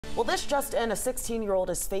Well, this just in, a 16-year-old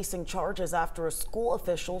is facing charges after school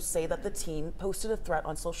officials say that the teen posted a threat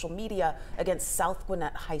on social media against South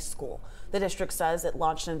Gwinnett High School. The district says it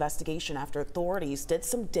launched an investigation after authorities did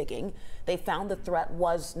some digging. They found the threat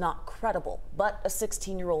was not credible, but a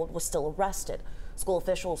 16-year-old was still arrested. School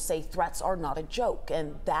officials say threats are not a joke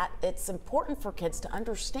and that it's important for kids to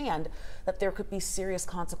understand that there could be serious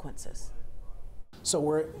consequences. So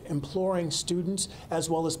we're imploring students as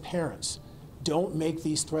well as parents, don't make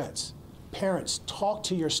these threats. Parents, talk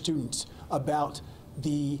to your students about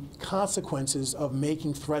the consequences of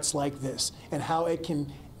making threats like this and how it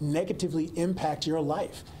can negatively impact your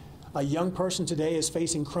life. A young person today is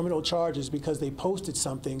facing criminal charges because they posted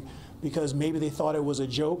something because maybe they thought it was a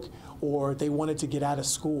joke or they wanted to get out of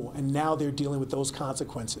school, and now they're dealing with those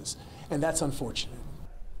consequences, and that's unfortunate.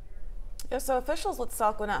 Yeah, so officials with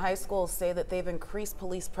South Gwinnett High School say that they've increased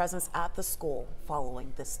police presence at the school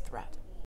following this threat.